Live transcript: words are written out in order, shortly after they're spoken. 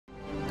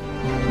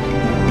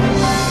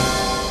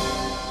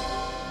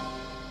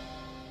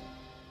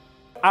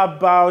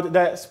about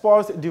the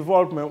sports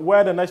development,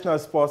 where the National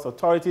Sports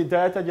Authority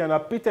Director General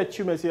Peter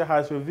Chumesi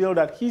has revealed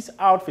that his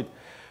outfit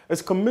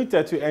is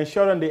committed to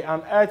ensuring they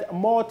unearth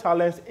more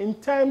talents in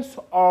terms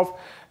of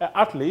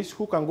athletes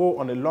who can go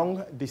on the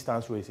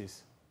long-distance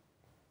races.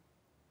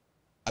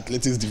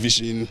 Athletics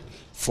division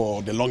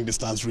for the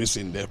long-distance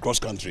racing, the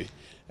cross-country,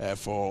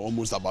 for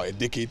almost about a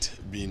decade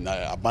been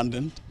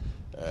abandoned.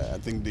 I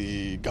think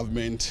the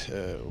government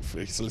of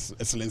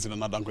Excellency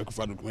Nana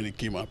when it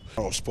came up,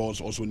 our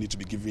sports also need to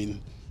be given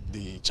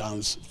the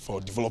chance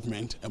for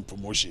development and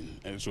promotion.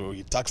 And so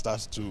he tasked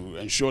us to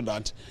ensure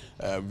that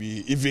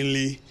we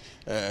evenly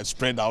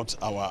spread out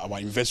our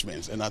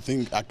investments. And I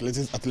think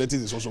athletics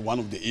is also one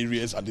of the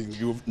areas I think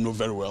you know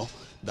very well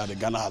that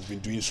Ghana has been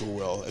doing so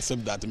well,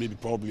 except that maybe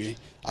probably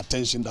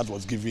attention that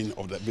was given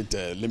of the bit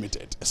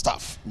limited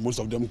staff, most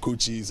of them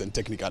coaches and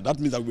technical. That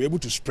means that we're able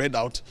to spread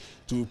out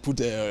to put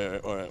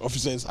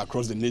officers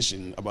across the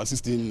nation, about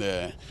 16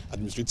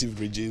 administrative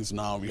regions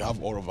now. We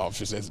have all of our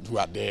officers who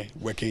are there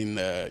working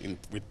in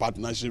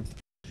partnership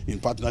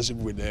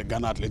with the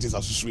Ghana Athletics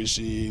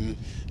Association.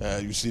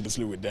 You see this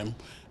with them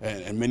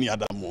and many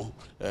other more.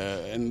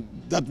 And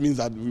that means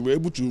that we were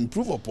able to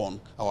improve upon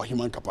our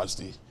human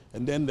capacity.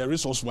 And then the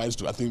resource-wise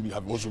too, I think we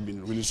have also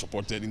been really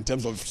supported in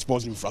terms of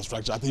sports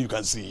infrastructure. I think you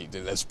can see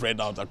they're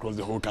spread out across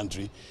the whole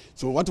country.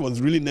 So what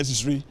was really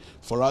necessary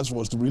for us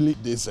was to really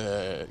this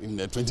in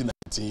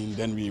 2019.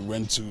 Then we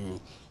went to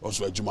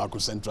also a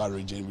Jumako Central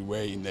region. We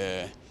were in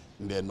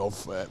the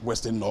north,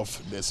 western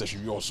north, the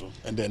Seshibi also,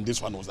 and then this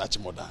one was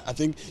Achimoda. I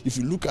think if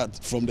you look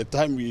at from the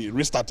time we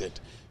restarted,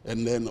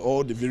 and then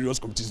all the various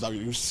competitions that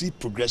you see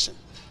progression.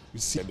 We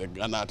see the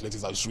Ghana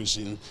Athletics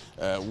Association,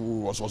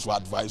 who was also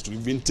advised to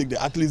even take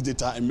the athletes'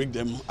 data and make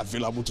them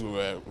available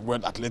to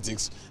World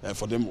Athletics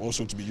for them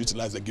also to be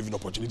utilized and given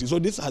opportunities. So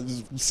this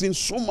has seen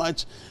so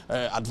much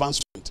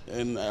advancement,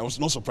 and I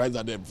was not surprised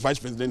that the Vice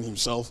President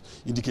himself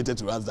indicated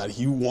to us that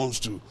he wants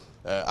to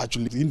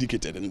actually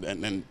indicated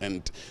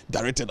and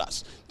directed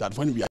us that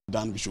when we are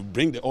done, we should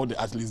bring all the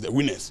athletes, the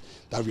winners,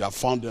 that we have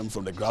found them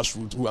from the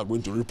grassroots who are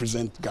going to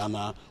represent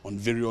Ghana on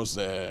various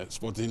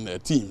sporting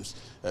teams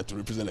to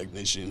represent the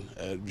nation.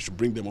 We should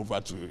bring them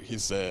over to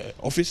his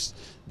office,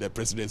 the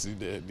presidency,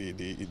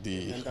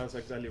 and that's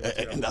exactly what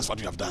and that's what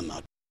we have done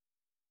now.